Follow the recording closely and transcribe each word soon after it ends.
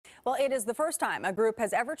Well, it is the first time a group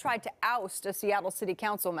has ever tried to oust a Seattle City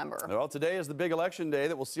Council member. Well, today is the big election day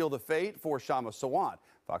that will seal the fate for Kshama Sawant.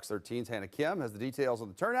 Fox 13's Hannah Kim has the details on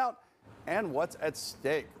the turnout and what's at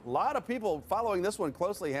stake. A lot of people following this one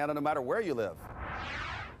closely, Hannah, no matter where you live.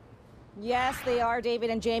 Yes, they are, David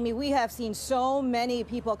and Jamie. We have seen so many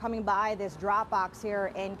people coming by this drop box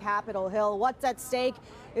here in Capitol Hill. What's at stake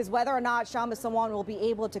is whether or not Kshama Sawant will be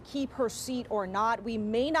able to keep her seat or not. We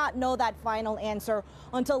may not know that final answer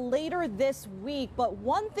until later this week. But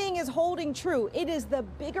one thing is holding true. It is the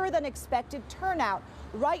bigger than expected turnout.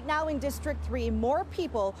 Right now in District 3, more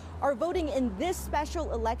people are voting in this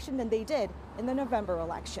special election than they did in the November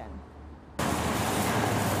election.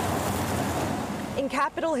 In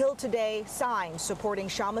Capitol Hill today, signs supporting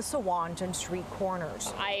Kshama Sawant on street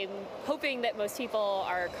corners. I'm hoping that most people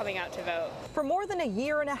are coming out to vote. For more than a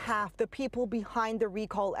year and a half, the people behind the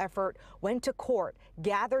recall effort went to court,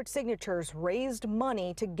 gathered signatures, raised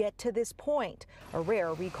money to get to this point, a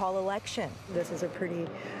rare recall election. This is a pretty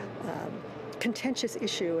contentious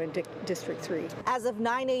issue in District 3. As of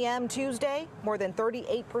 9 a.m. Tuesday, more than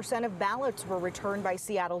 38% of ballots were returned by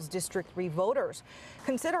Seattle's District 3 voters.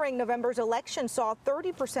 Considering November's election saw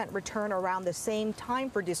 30% return around the same time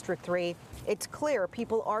for District 3, it's clear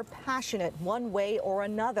people are passionate one way or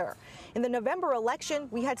another. In the November election,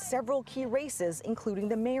 we had several key races, including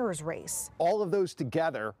the mayor's race. All of those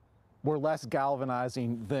together were less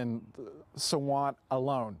galvanizing than Sawant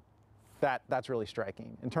alone. That's really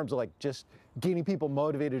striking in terms of just getting people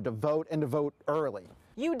motivated to vote and to vote early.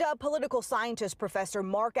 UW political scientist Professor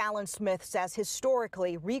Mark Allen Smith says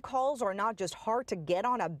historically, recalls are not just hard to get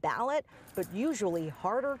on a ballot, but usually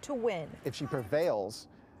harder to win. If she prevails,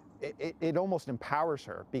 it almost empowers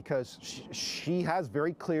her because she has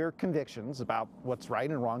very clear convictions about what's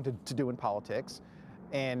right and wrong to do in politics.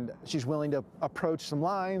 And she's willing to approach some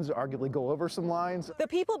lines, arguably go over some lines. The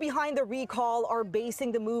people behind the recall are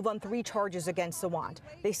basing the move on 3 charges against Sawant.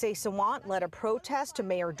 They say Sawant led a protest to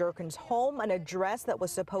Mayor Durkin's home, an address that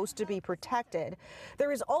was supposed to be protected.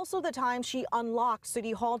 There is also the time she unlocked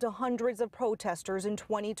City Hall to hundreds of protesters in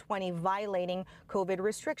 2020, violating COVID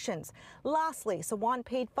restrictions. Lastly, Sawant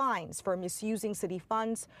paid fines for misusing city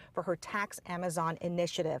funds for her Tax Amazon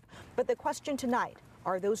initiative. But the question tonight,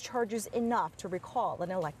 are those charges enough to recall an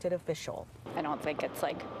elected official? I don't think it's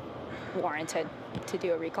warranted to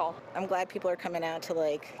do a recall. I'm glad people are coming out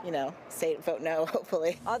to say vote no,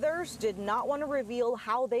 hopefully. Others did not want to reveal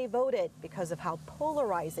how they voted because of how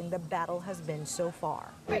polarizing the battle has been so far.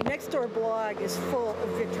 My next door blog is full of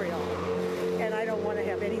vitriol, and I don't want to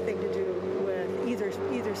have anything to do with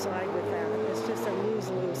either side with that. It's just a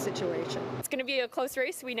lose-lose situation. It's going to be a close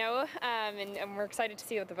race, we know, and we're excited to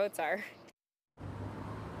see what the votes are.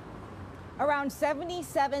 Around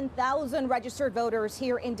 77,000 registered voters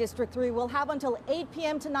here in District 3 will have until 8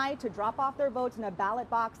 p.m. tonight to drop off their votes in a ballot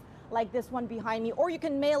box like this one behind me, or you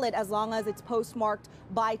can mail it as long as it's postmarked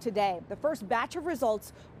by today. The first batch of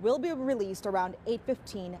results will be released around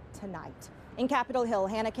 8:15 tonight. In Capitol Hill,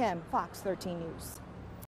 Hannah Kim, Fox 13 News.